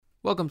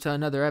Welcome to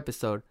another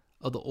episode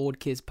of the Old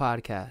Kids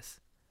Podcast.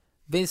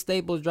 Vince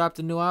Staples dropped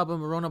a new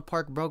album, Ramona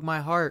Park Broke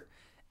My Heart,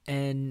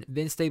 and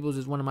Vince Staples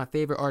is one of my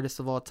favorite artists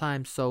of all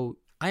time, so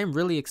I am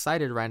really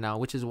excited right now,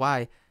 which is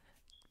why,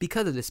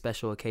 because of this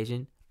special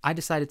occasion, I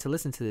decided to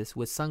listen to this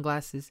with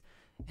sunglasses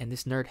and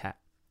this nerd hat.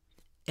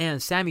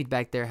 And Sammy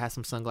back there has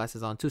some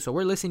sunglasses on too, so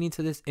we're listening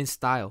to this in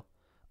style,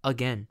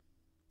 again.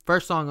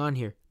 First song on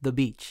here, The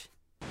Beach.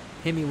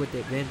 Hit me with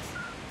it, Vince.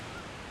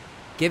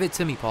 Give it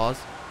to me, pause.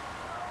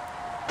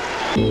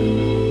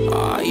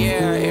 Oh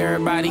yeah,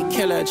 everybody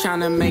killer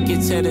tryna make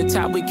it to the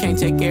top. We can't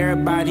take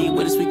everybody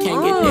with us. We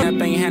can't get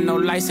there. Ain't had no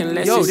license.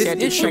 Let's just set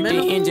the check the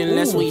engine.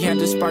 Unless we had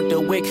to spark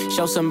the wick.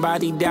 Show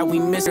somebody that we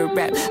miss a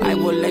rap. I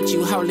will let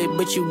you hold it,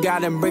 but you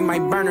gotta bring my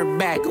burner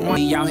back.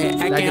 One y'all here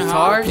acting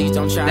hard. Please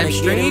don't try to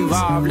get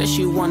involved unless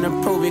you wanna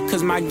prove it.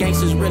 Cause my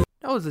gangsters really.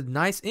 That was a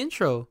nice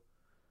intro.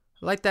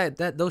 I like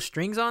that those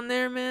strings on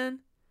there, man.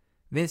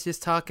 Vince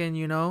just talking,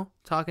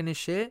 talking his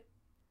shit.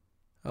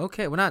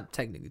 Okay, we're not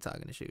technically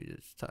talking to shit. We're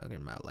just talking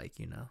about,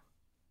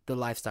 the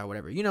lifestyle,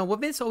 whatever.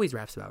 What Vince always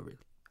raps about, really.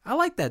 I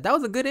like that. That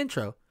was a good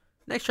intro.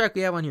 Next track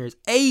we have on here is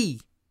A.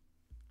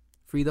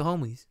 Free the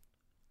Homies.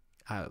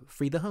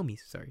 Free the Homies,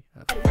 sorry.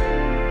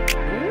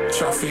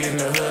 Trophy in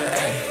the hood,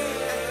 ayy.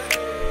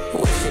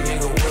 Wish a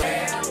nigga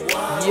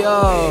would.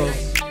 Yo.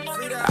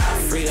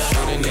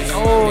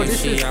 Oh,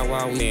 this is...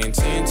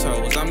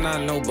 I'm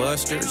not no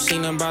buster.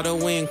 Seen them by the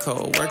wind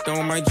code. Worked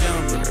on my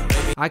jumper.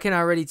 I can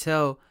already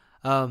tell...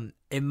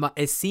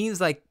 It seems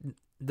like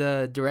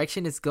the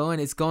direction it's going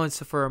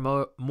for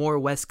a more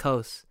West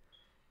Coast.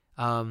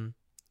 You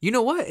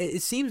know what?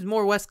 It seems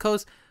more West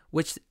Coast,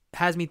 which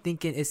has me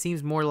thinking it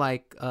seems more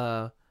like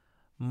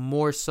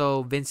more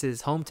so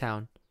Vince's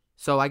hometown.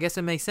 So I guess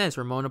it makes sense.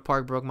 Ramona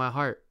Park Broke My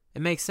Heart.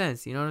 It makes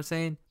sense. You know what I'm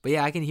saying? But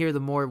yeah, I can hear the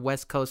more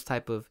West Coast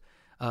type of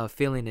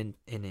feeling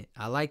in it.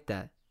 I like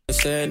that.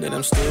 Said that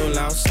I'm still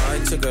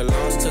outside. Took a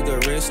loss, took a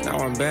risk. Now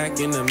I'm back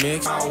in the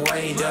mix. I'll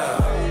wait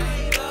up.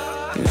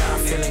 Now I'm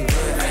feeling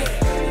good,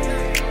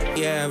 ayy.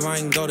 Yeah, if I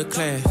ain't go to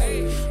class,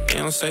 they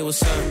don't say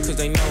what's up, cause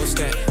they know it's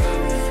that.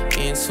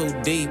 In too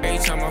deep,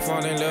 every time I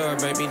fall in love,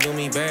 baby, do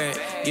me bad.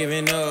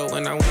 Giving up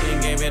when I went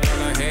and gave it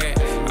all I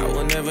had. I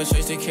will never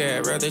chase a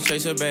cat, rather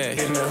chase a bag.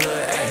 In the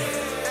hood,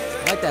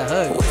 ayy. I like that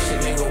hood. Wish a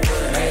nigga would,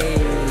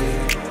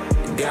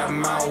 ayy. Got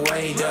my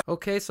way up.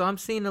 Okay, so I'm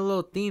seeing a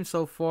little theme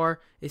so far.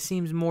 It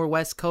seems more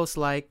West Coast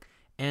like,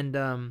 and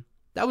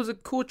that was a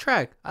cool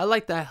track. I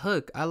like that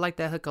hook. I like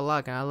that hook a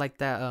lot, and I like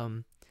that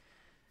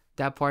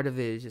that part of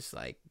it is just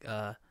like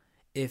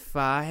if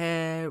I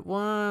had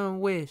one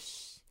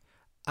wish,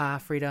 I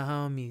free the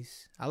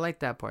homies. I like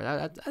that part.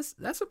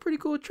 That's a pretty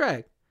cool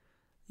track.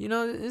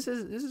 This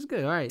is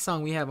good. All right,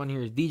 song we have on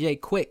here is DJ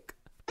Quick.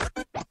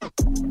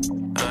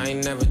 I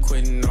ain't never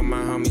quitting on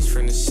my homies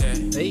from the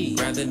set. Hey.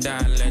 Rather die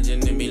a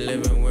legend than be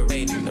living with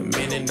raid. In a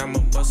minute, I'ma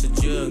bust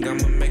a jug,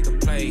 I'ma make a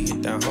play.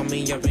 Hit that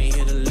homie up and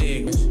hit a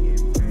lick.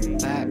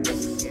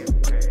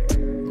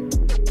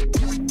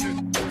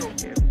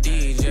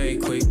 DJ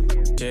Quick,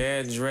 your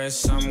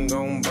address, I'm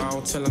gon'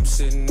 ball till I'm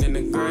sitting in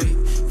the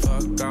grave.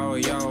 Fuck all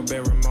y'all,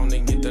 bet Ramona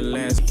get the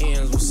last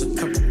ends. What's a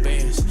couple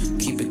bands?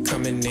 Keep it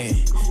coming in,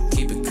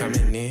 keep it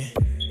coming in.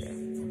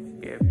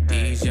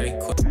 DJ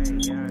Quick.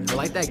 I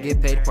like that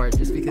Get Paid part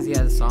just because he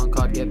has a song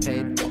called Get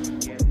Paid.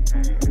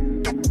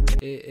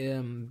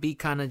 It be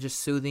kind of just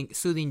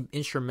soothing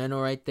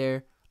instrumental right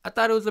there. I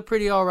thought it was a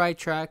pretty alright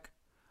track.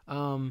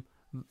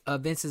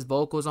 Vince's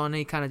vocals on it,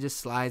 he kind of just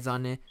slides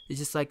on it. It's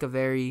just like a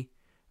very,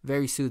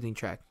 very soothing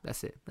track.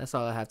 That's it. That's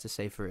all I have to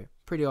say for it.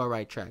 Pretty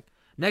alright track.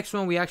 Next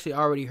one we actually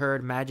already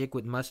heard, Magic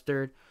with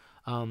Mustard.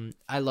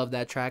 I love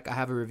that track. I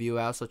have a review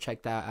out, so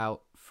check that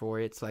out for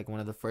it. It's like one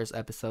of the first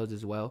episodes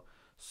as well.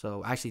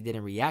 So I actually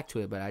didn't react to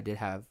it, but I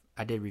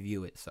did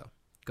review it. So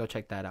go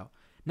check that out.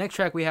 Next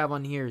track we have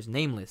on here is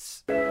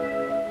Nameless. You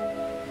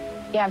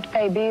have to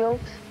pay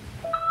bills.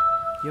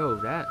 Yo,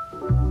 that.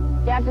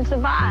 You have to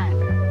survive.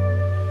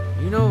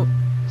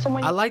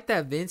 I like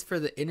that Vince for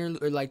the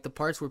interlude, or like the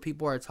parts where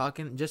people are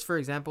talking. Just for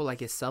example, like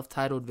his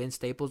self-titled Vince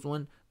Staples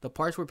one, the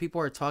parts where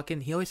people are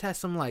talking, he always has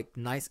some like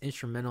nice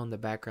instrumental in the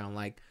background.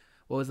 Like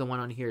what was the one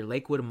on here?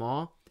 Lakewood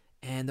Mall,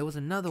 and there was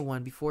another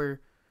one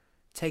before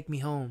Take Me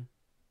Home.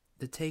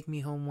 The Take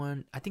Me Home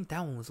one, I think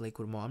that one was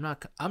Lakewood Mall.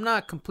 I'm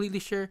not completely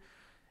sure.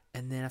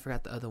 And then I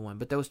forgot the other one,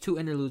 but there was two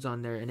interludes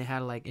on there, and it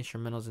had like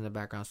instrumentals in the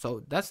background.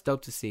 So that's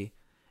dope to see.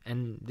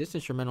 And this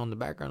instrumental in the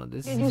background of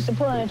this. You used to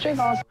pull a trick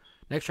on.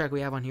 Next track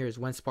we have on here is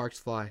When Sparks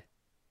Fly.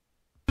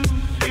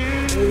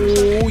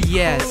 Oh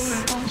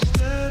yes.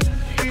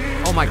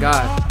 Oh my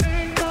god.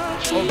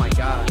 Oh my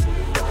god.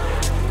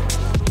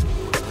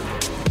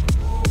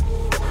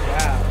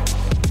 Wow.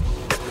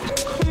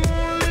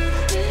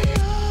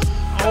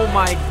 Oh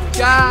my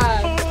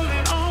god.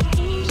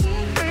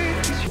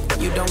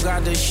 You don't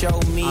gotta show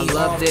me I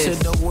love off this.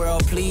 to the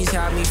world. Please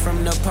hide me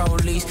from the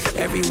police.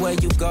 Everywhere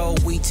you go,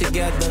 we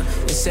together,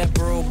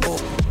 inseparable.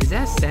 Is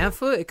that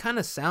Sampha? It kind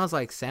of sounds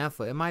like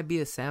Sampha. It might be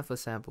a Sampha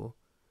sample.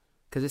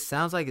 Because it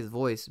sounds like his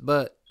voice.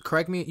 But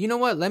correct me. You know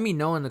what? Let me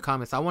know in the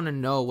comments. I want to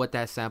know what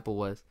that sample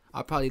was.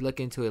 I'll probably look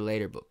into it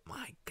later. But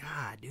my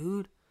God,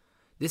 dude,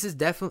 this is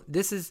definitely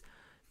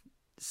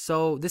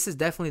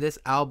this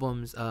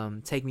album's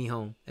Take Me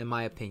Home, in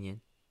my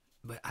opinion.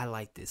 But I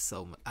like this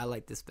so much. I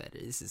like this better.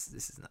 This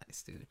is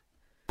nice, dude.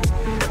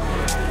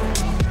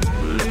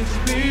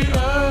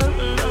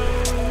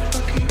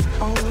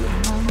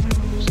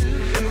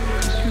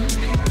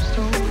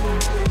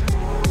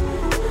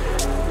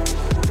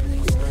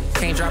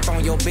 Can't drop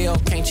on your bill,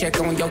 can't check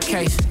on your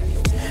case.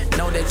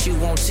 Know that you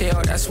won't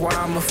tell, that's why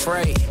I'm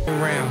afraid.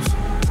 Rounds.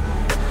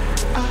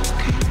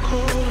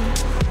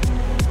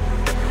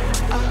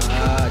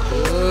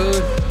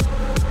 Dude.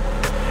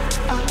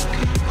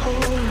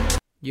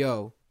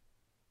 Yo,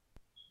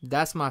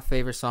 that's my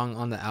favorite song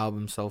on the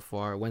album so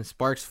far. When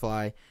Sparks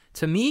Fly.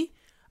 To me,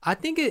 I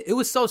think it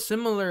was so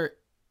similar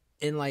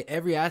in like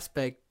every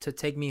aspect to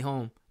Take Me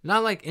Home.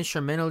 Not like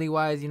instrumentally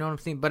wise, you know what I'm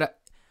saying? But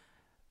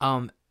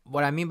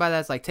what I mean by that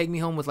is like Take Me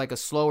Home was like a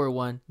slower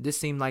one. This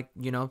seemed like,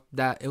 you know,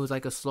 that it was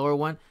like a slower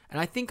one. And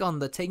I think on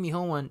the Take Me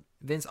Home one,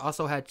 Vince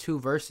also had 2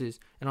 verses.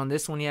 And on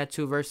this one, he had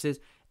 2 verses.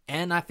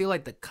 And I feel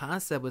like the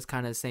concept was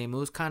kind of the same. It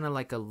was kind of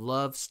like a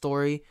love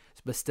story,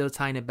 but still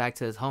tying it back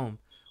to his home,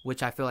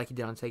 which I feel like he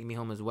did on Take Me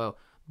Home as well.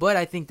 But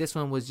I think this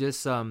one was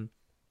just, I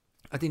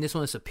think this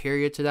one is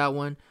superior to that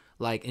one.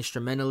 Like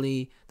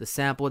instrumentally, the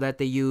sample that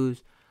they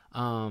use.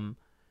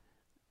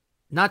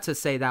 Not to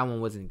say that one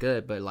wasn't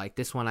good, but like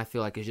this one I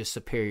feel like is just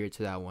superior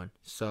to that one.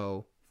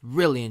 So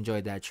really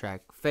enjoyed that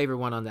track. Favorite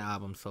one on the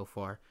album so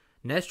far.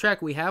 Next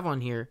track we have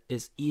on here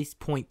is East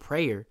Point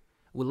Prayer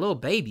with Lil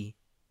Baby.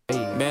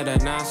 Better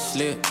not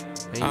slip,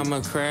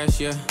 I'ma crash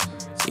ya.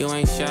 You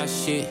ain't shot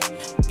shit,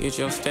 get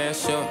your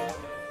stash up.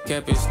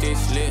 Kept it stitch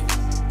lit,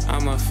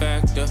 I'm a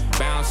factor.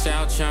 Bounce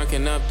out,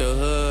 chunking up the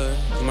hood.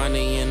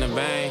 Money in the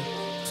bank,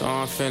 so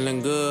I'm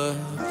feeling good.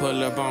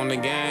 Pull up on the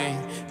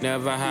gang,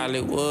 never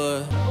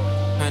Hollywood.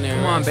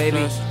 Come on,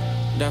 baby.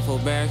 Duffel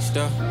bag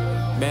stuff,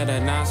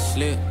 better not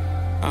slip,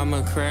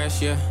 I'ma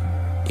crash ya.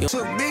 You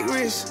took big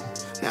risks,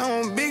 now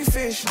I'm big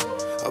fish.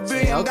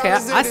 Okay,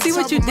 I see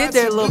what you did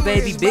there, Lil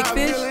Baby. Big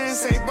fish.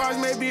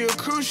 Maybe a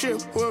cruise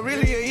ship, or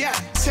really a yacht.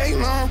 Take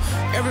long.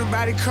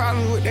 Everybody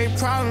calling with their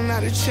problem, not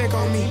to check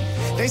on me.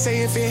 They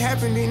say if it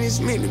happened, then it's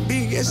meant to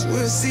be. Guess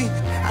we'll see.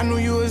 I knew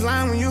you was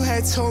lying when you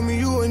had told me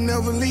you would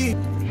never leave.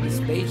 The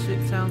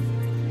spaceship sound.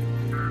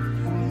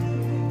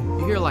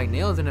 You hear like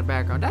nails in the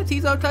background. That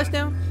Tizo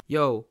touchdown.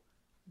 Yo,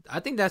 I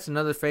think that's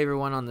another favorite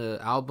one on the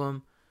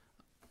album.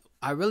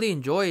 I really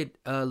enjoyed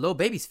Lil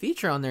Baby's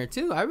feature on there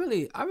too. I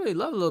really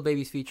love Lil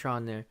Baby's feature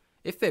on there.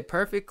 It fit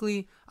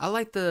perfectly. I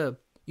like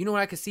you know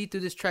what I can see through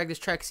this track? This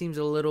track seems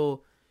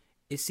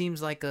it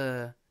seems like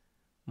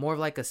more of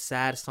like a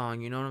sad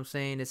song, you know what I'm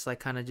saying? It's like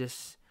kind of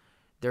just,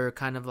 they're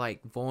kind of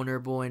like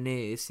vulnerable in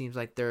it. It seems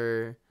like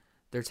they're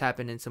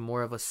tapping into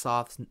more of a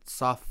soft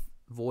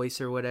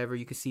voice or whatever.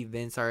 You can see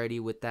Vince already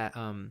with that,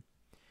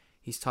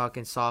 he's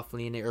talking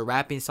softly in it, or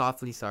rapping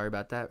softly, sorry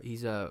about that.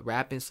 He's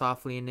rapping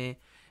softly in it.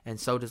 And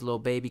so does Lil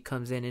Baby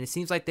comes in, and it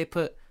seems like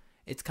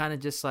it's kind of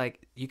just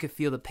like you can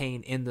feel the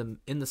pain in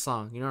the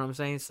song. You know what I'm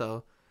saying?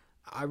 So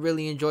I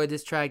really enjoyed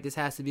this track. This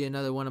has to be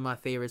another one of my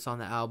favorites on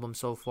the album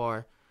so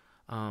far.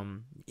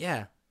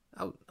 Yeah,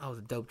 that was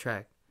a dope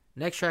track.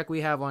 Next track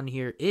we have on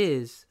here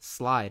is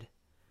Slide.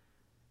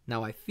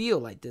 Now I feel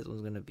like this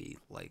one's gonna be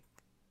like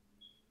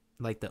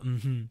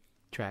the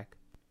track.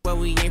 But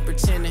we ain't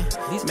pretending.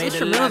 These Made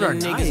instrumentals are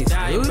nice,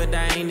 die, dude. but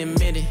I ain't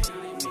admitting.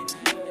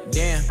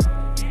 Damn.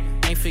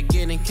 Ain't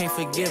forgetting, can't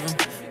forgive him.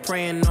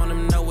 Praying on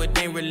him, know it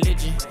ain't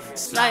religion.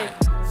 Slide.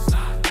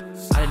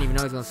 I didn't even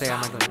know he was gonna say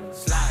I'm not gonna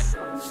slide.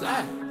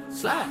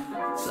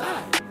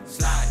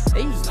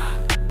 Hey.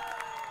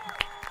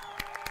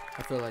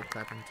 I feel like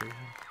clapping too.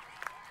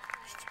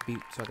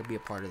 So I could be a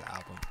part of the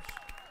album.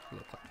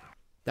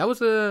 That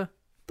was a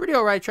pretty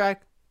alright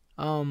track.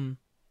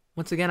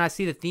 Once again, I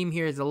see the theme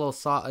here is a little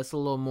soft. It's a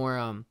little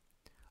more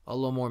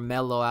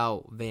mellow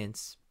out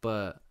Vince,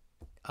 but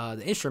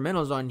the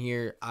instrumentals on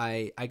here,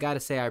 I gotta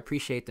say I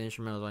appreciate the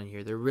instrumentals on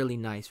here. They're really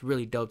nice,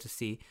 really dope to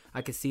see.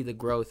 I could see the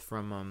growth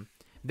from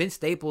Vince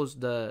Staples.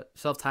 The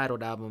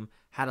self-titled album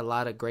had a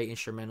lot of great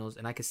instrumentals,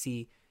 and I could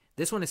see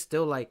this one is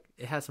still like,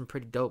 it has some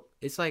pretty dope.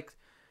 It's like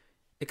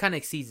it kind of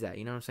exceeds that,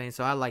 you know what I'm saying?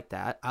 So I like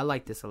that. I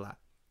like this a lot.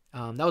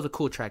 That was a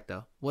cool track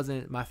though.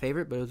 Wasn't my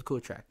favorite, but it was a cool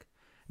track.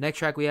 Next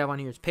track we have on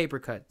here is Paper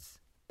Cuts.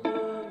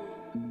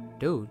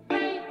 Dude,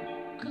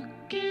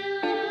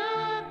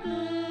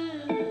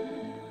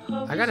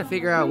 I gotta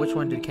figure out which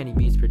one did Kenny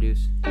Beats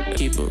produce.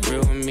 Keep it real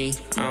with me,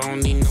 I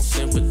don't need no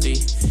sympathy.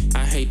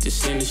 I hate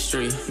this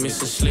industry,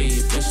 missing sleep,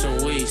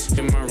 missing weeks.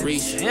 In my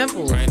reach,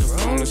 Samples, right bro.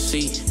 up on the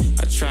seat.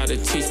 I try to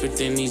teach, but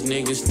then these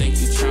niggas think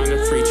you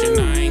tryna preach. And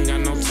I ain't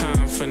got no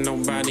time for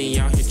nobody.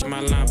 Y'all hit my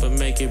line, but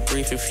make it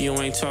brief if you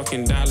ain't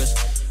talking dollars.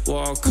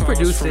 Wall Who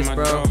produced from this, my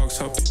bro?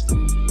 dogs.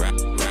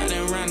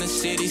 Riding around the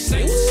city,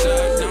 say what's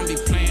up. Don't be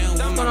playing with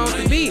my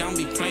money. Don't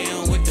be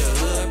playing with the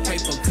hood.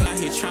 Paper cut,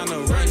 he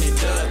tryna run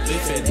it up.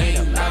 If it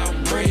ain't about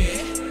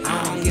bread,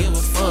 I don't give a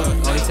fuck.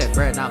 Oh, he said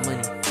bread, not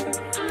money.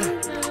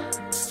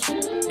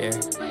 Yeah.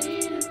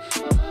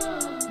 Oh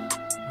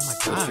my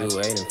god.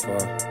 for?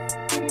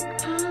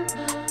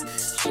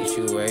 What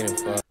you waiting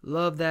for?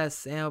 Love that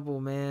sample,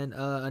 man.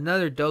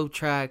 Another dope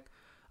track.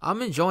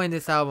 I'm enjoying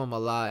this album a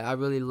lot. I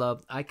really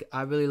love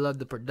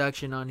the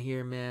production on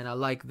here, man. I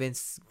like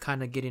Vince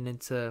kind of getting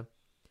into.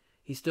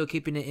 He's still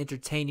keeping it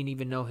entertaining,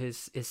 even though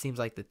it seems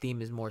like the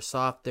theme is more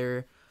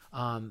softer.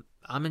 I'm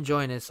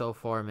enjoying it so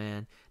far,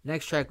 man.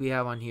 Next track we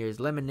have on here is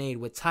Lemonade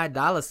with Ty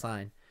Dolla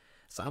 $ign.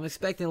 So I'm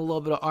expecting a little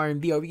bit of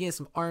R&B. Are we getting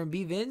some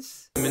R&B,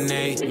 Vince?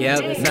 Lemonade. Yeah,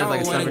 it sounds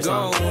like a summer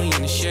song.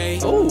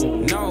 Oh,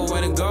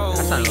 nowhere to go.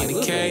 That sounds in the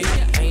like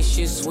cave. Ain't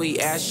shit sweet,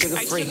 ass sugar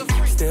free.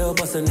 Still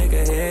bust a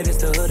nigga head,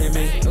 it's the hood in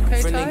me.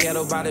 Okay, From the Ty.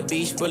 ghetto by the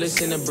beach,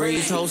 bullets in the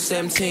breeze. Whole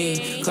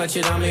 17, clutch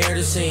it, I'm here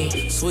to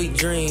sing. Sweet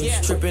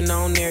dreams, tripping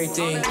on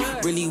everything.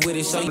 Really with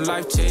it, so your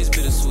life tastes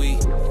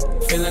bittersweet.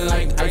 Feeling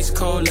like ice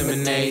cold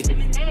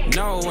lemonade.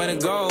 Nowhere to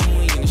go,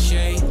 we in the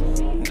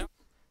shade.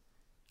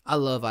 I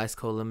love ice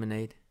cold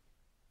lemonade.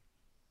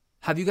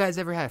 Have you guys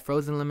ever had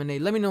frozen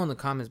lemonade? Let me know in the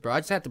comments, bro. I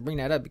just have to bring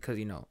that up because,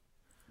 you know,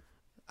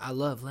 I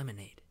love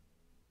lemonade.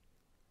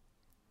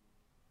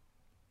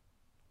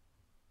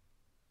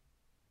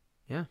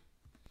 Yeah.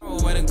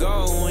 Where to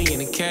go when you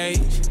in a cage?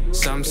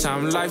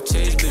 Sometimes life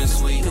tastes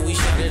bittersweet. We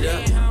shut it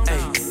up. Hey,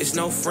 it's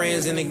no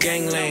friends in the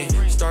gangland.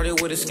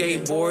 Started with a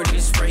skateboard and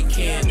a spray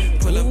can.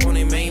 Pull up on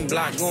the main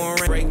block, going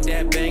around. Break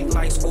that bank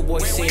like schoolboy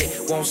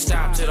said. Won't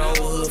stop till the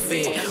whole hood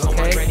fit.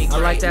 Okay, I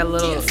like that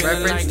little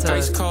reference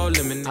ice to. cold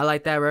lemon. I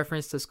like that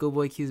reference to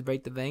Schoolboy Q's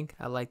 "Break the Bank."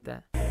 I like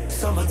that.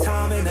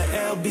 Summertime in the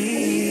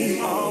LB,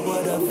 oh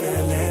what a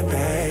feeling,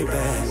 baby.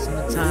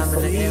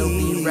 Summertime in the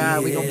LB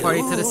ride, we gon'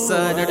 party to the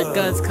sun or the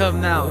guns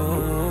come out.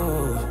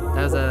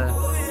 That was a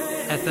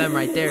FM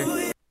right there.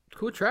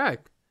 Cool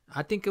track.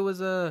 I think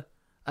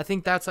I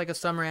think that's like a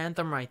summer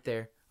anthem right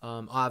there.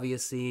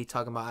 Obviously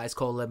talking about ice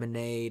cold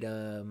lemonade.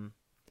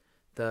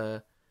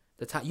 The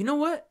you know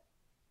what?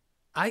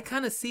 I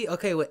kind of see.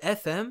 Okay, with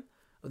FM,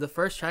 the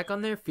first track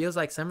on there feels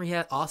like summer. He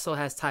also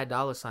has Ty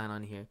Dolla $ign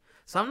on here,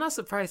 so I'm not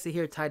surprised to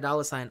hear Ty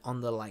Dolla $ign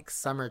on the like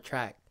summer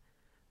track.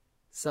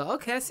 So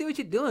okay, I see what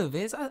you're doing,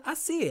 Vince. I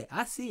see it.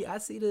 I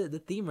see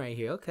the theme right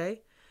here.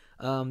 Okay.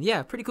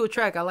 Yeah, pretty cool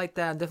track. I like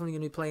that. I'm definitely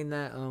gonna be playing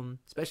that.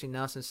 Especially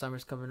now since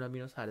summer's coming up. You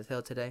know, it's hot as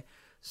hell today.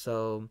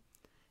 So,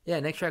 yeah,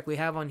 next track we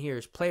have on here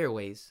is Player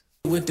Ways.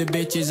 With the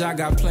bitches, I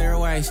got player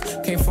ways.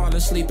 Can't fall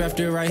asleep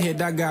after I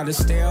hit, I gotta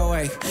stay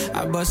away.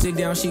 I bust it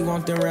down, she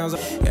want the rounds.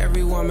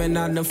 Every woman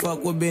I done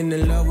fuck with been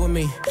in love with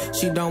me.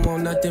 She don't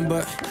want nothing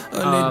but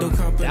a little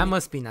company. That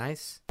must be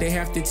nice. They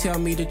have to tell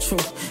me the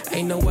truth.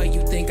 Ain't no way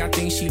you think I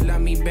think she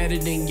love me better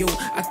than you.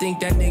 I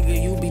think that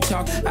nigga you be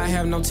talking. I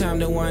have no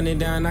time to wind it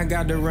down. I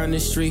got to run the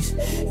streets.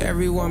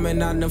 Every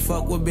woman I done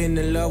fuck with been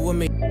in love with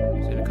me. It's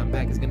gonna come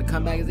back. It's gonna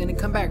come back. It's gonna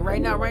come back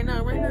right now. Right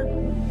now. Right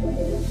now.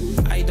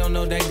 I don't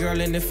know that girl,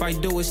 and if I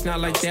do, it's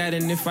not like that.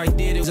 And if I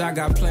did it, I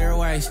got player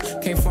ways.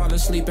 Can't fall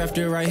asleep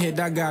after I hit,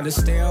 I gotta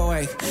stay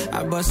away.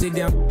 I bust it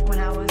down. When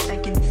I was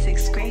like in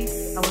 6th grade,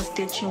 I was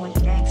ditching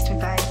with gangster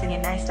vibes, and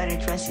then I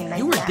started dressing like that.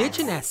 You were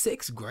ditching at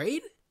 6th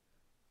grade?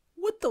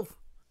 What the?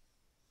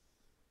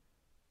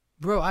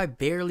 Bro, I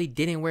barely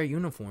didn't wear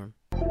uniform.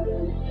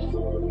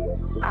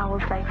 I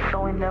was like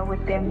so in love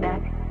with him that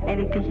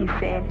anything he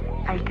said,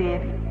 I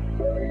did.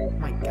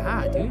 My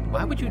God, dude,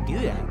 why would you do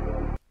that?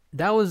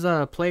 That was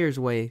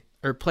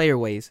Player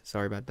Ways.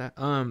 Sorry about that.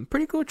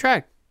 Pretty cool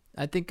track.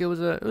 I think it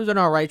was an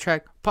alright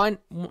track. Probably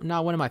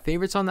not one of my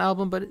favorites on the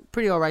album, but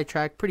pretty alright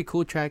track. Pretty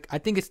cool track. I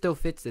think it still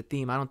fits the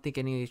theme. I don't think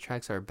any of these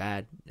tracks are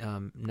bad.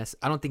 I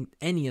don't think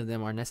any of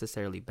them are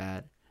necessarily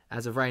bad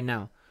as of right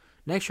now.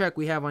 Next track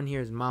we have on here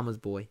is Mama's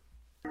Boy.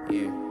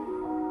 Yeah,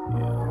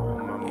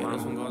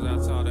 this one goes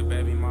out to all the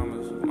baby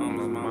mamas.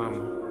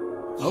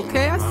 Mama.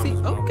 Okay, I see.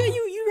 Okay,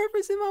 you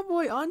represent my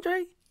boy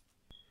Andre.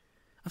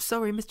 I'm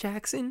sorry, Miss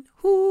Jackson.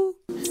 Whoo.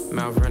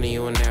 Mouth running,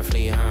 you an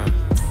athlete, huh?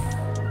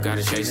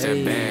 Gotta chase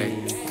that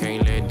bag.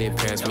 Can't let it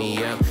pass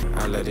me up.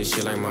 I love this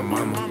shit like my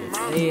mama.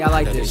 Hey, I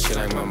like Love this. shit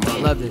like my mama.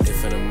 Love this. Live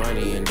for the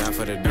money and die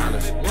for the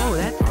dollars.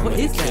 Whoa, what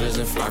is Killers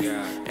that? and flock.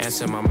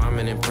 Answer my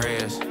mama in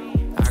prayers.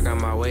 I got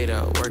my weight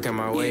up, working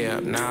my way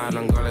up. Now I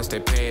don't go unless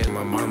they pay it.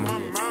 My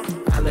mama.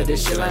 I love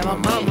this shit like my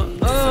mama.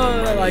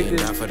 Oh, I like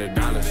this. Die for the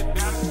dollars.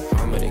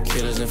 Mama, the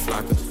killers and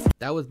flockers.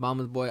 That was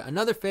Mama's Boy.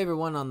 Another favorite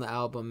one on the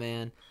album,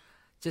 man.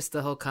 Just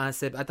the whole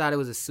concept. I thought it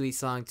was a sweet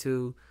song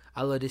too.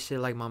 I love this shit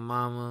like my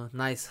mama.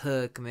 Nice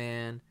hook,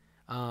 man.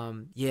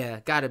 Yeah,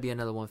 gotta be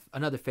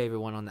another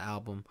favorite one on the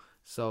album.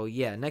 So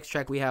yeah, next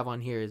track we have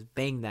on here is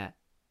Bang That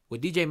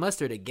with DJ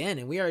Mustard again,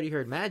 and we already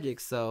heard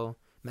Magic, so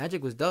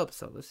Magic was dope.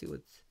 So let's see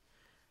what's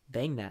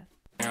Bang That.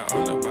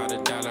 All about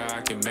a dollar, I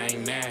can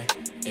bang that.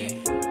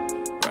 Yeah.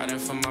 Riding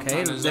for my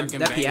Okay, partners, I can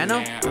that bang piano?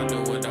 that. I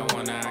do what I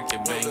wanna, I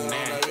can bang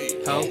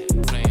that. Oh.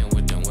 Yeah. Playing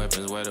with them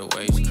weapons where the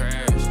waves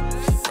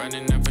crash.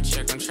 Running up a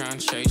check, I'm trying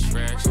to chase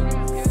racks.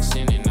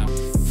 Sending up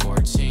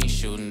 14,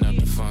 shooting up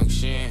the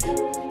function.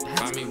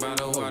 Find me by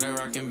the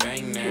water, I can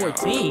bang that.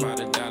 14? All about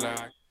a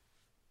dollar,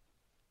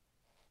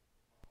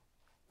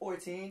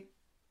 14.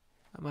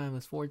 My mind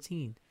was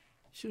 14.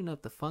 Shooting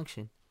up the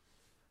function.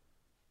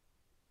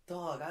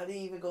 Dog, I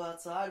didn't even go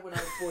outside when I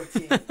was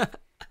 14.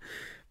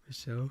 For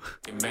sure.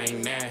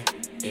 Bang that,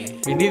 yeah.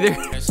 Me neither.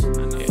 Yeah.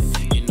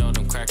 You know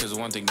them crackers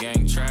want the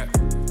gang trap.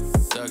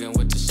 Thuggin'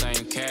 with the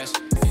same cash.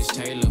 It's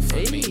Taylor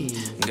for me.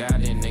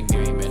 Got in the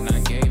game and I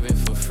gave it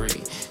for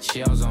free.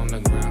 Shells on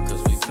the ground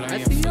cause we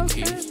playing for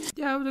keeps.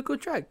 Yeah, it was a cool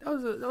track. That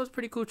was a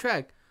pretty cool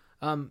track.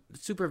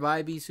 Super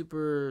vibey,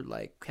 super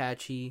like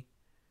catchy.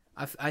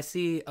 I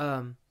see.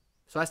 So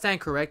I stand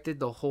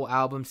corrected. The whole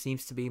album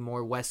seems to be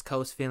more West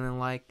Coast feeling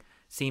like.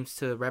 Seems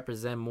to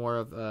represent more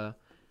of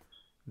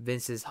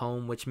Vince's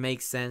home, which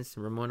makes sense.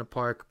 Ramona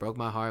Park broke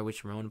my heart,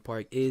 which Ramona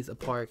Park is a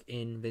park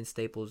in Vince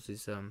Staples'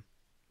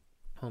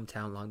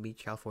 hometown, Long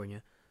Beach,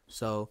 California.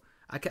 So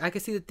I can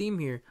see the theme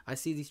here. I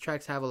see these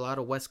tracks have a lot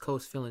of West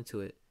Coast feeling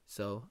to it.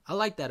 So I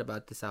like that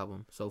about this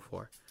album so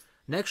far.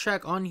 Next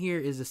track on here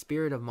is The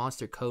Spirit of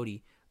Monster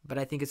Cody, but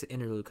I think it's an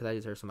interlude because I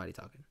just heard somebody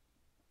talking.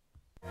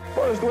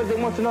 First, what they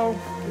want to know,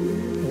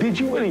 did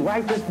you really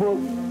write this book?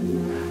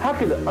 How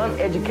could an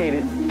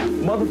uneducated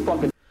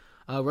motherfucker...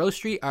 Rose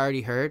Street, I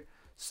already heard,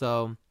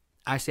 so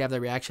I actually have the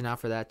reaction out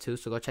for that too,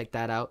 so go check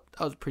that out.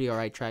 That was a pretty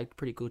alright track,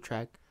 pretty cool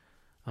track.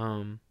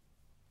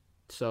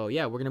 So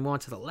yeah, we're gonna move on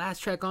to the last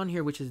track on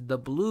here, which is The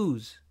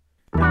Blues.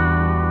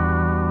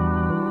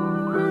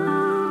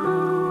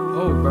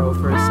 Oh, bro,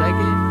 for a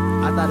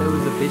second, I thought it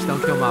was a Bitch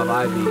Don't Kill My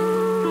Vibe,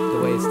 the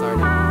way it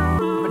started.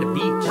 I'm at the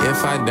beach.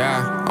 If I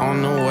die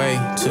on the way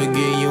to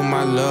give you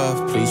my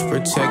love, please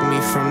protect me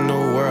from the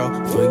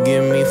world.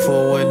 Forgive me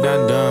for what I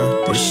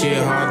done. This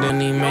shit hard and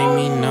he made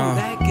me numb.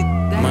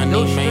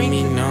 Money made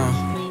me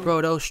numb.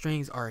 Bro, those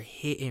strings are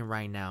hitting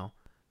right now.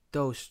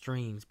 Those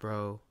strings,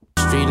 bro.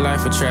 Street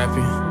life a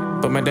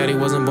trapping, but my daddy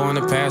wasn't born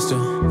a pastor.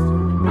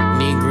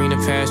 Need greener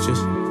pastures.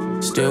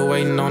 Still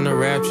waiting on the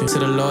rapture. Till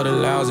the Lord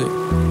allows it.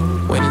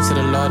 Waiting till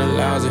the Lord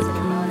allows it.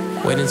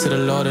 Waiting till the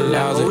Lord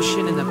allows it.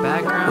 Ocean in the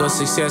background. Will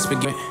success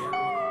begin?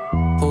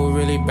 Who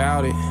really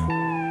bout it?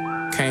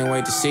 Can't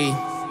wait to see.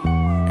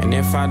 And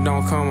if I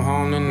don't come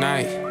home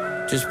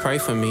tonight, just pray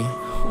for me.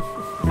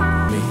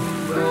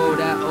 Bro,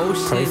 that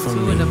ocean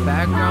too in the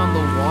background,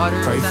 the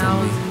water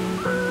sounds.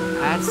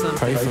 Add some.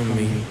 Pray for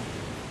me.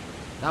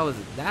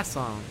 That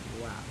song.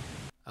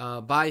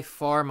 Wow. By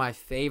far my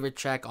favorite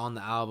track on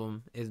the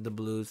album is The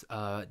Blues.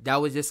 That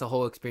was just a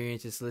whole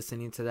experience just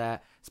listening to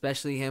that,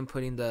 especially him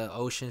putting the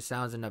ocean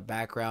sounds in the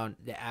background.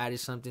 They added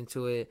something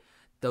to it.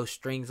 Those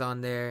strings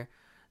on there,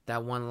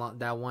 that one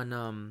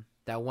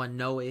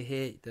note it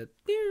hit,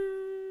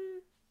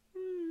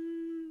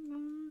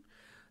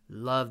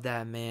 love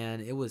that, man.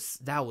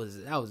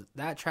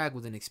 That track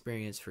was an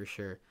experience for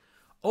sure.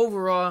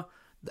 Overall,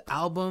 the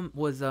album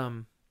was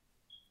dope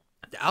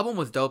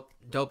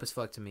as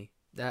fuck to me.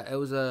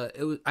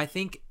 I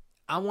think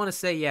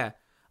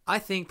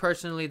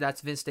personally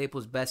that's Vince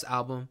Staples' best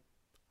album.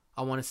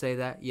 I want to say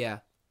that.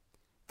 Yeah.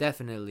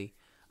 Definitely.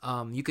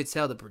 You could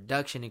tell the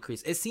production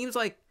increased. It seems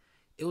like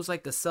it was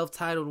like the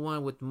self-titled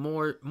one with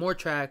more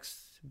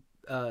tracks,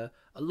 a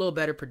little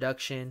better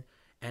production,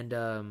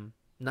 and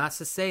not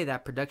to say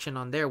that production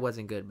on there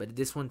wasn't good, but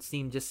this one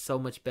seemed just so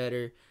much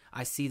better.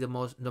 I see the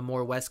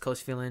more West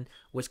Coast feeling,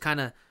 which kind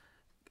of,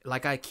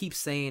 like I keep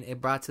saying,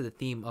 it brought to the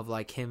theme of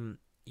like him,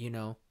 you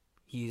know,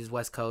 he's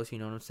West Coast, you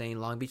know what I'm saying,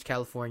 Long Beach,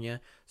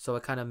 California, so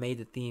it kind of made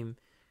the theme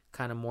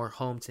kind of more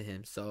home to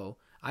him. So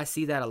I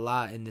see that a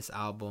lot in this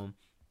album.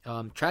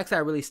 Tracks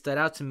that really stood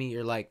out to me,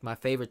 or like my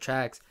favorite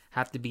tracks,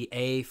 have to be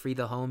Free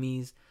the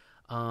Homies,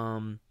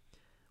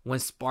 When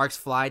Sparks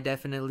Fly,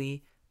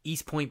 definitely,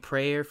 East Point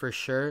Prayer for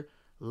sure,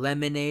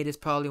 Lemonade is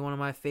probably one of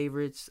my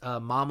favorites,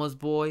 Mama's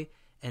Boy,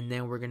 and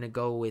then we're gonna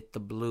go with The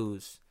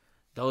Blues.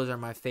 Those are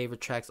my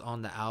favorite tracks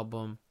on the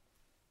album.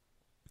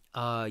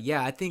 I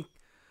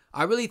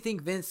really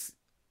think Vince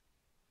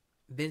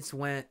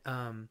went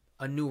a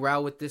new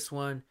route with this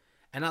one,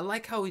 and I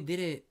like how he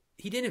didn't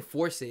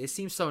force it. It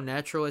seemed so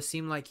natural. It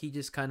seemed like he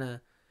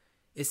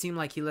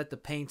let the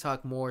pain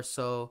talk more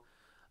so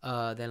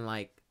than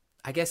like,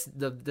 I guess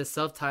the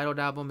self-titled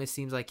album, it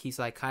seems like he's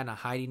like kind of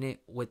hiding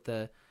it with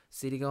the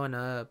city going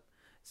up,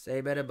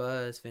 say better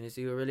buzz, finish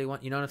you really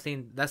want, you know what I'm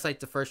saying? That's like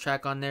the first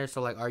track on there.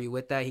 So like, Are You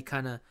With That?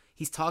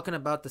 He's talking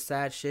about the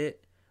sad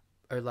shit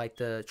or like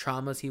the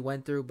traumas he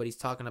went through, but he's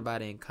talking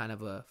about it in kind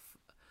of a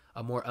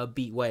more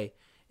upbeat way.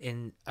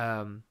 In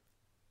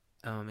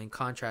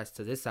contrast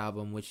to this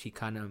album, which he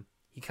kind of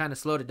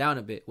slowed it down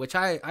a bit, which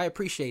I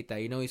appreciate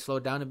that. You know, he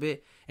slowed down a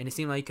bit, and it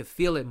seemed like you could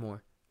feel it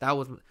more.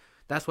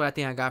 That's what I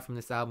think I got from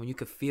this album. You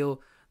could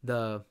feel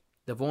the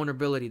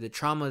vulnerability, the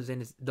traumas,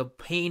 and the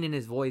pain in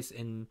his voice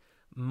in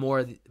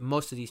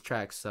most of these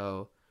tracks.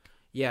 So,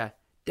 yeah,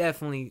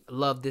 definitely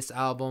love this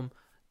album.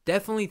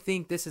 Definitely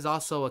think this is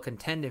also a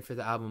contender for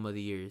the album of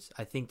the years.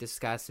 I think this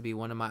has to be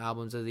one of my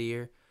albums of the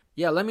year.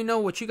 Yeah, let me know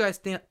what you guys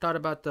thought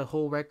about the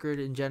whole record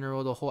in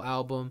general, the whole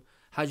album.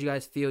 How'd you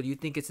guys feel? Do you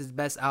think it's his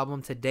best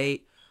album to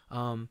date?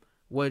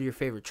 What are your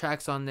favorite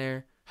tracks on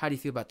there? How do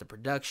you feel about the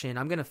production?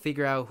 I'm going to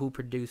figure out who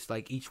produced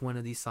like each one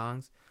of these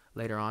songs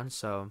later on.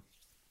 So,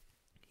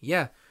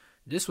 yeah,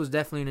 this was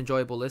definitely an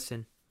enjoyable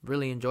listen.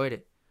 Really enjoyed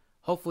it.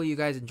 Hopefully you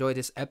guys enjoyed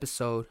this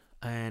episode,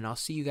 and I'll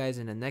see you guys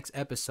in the next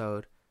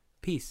episode.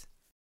 Peace.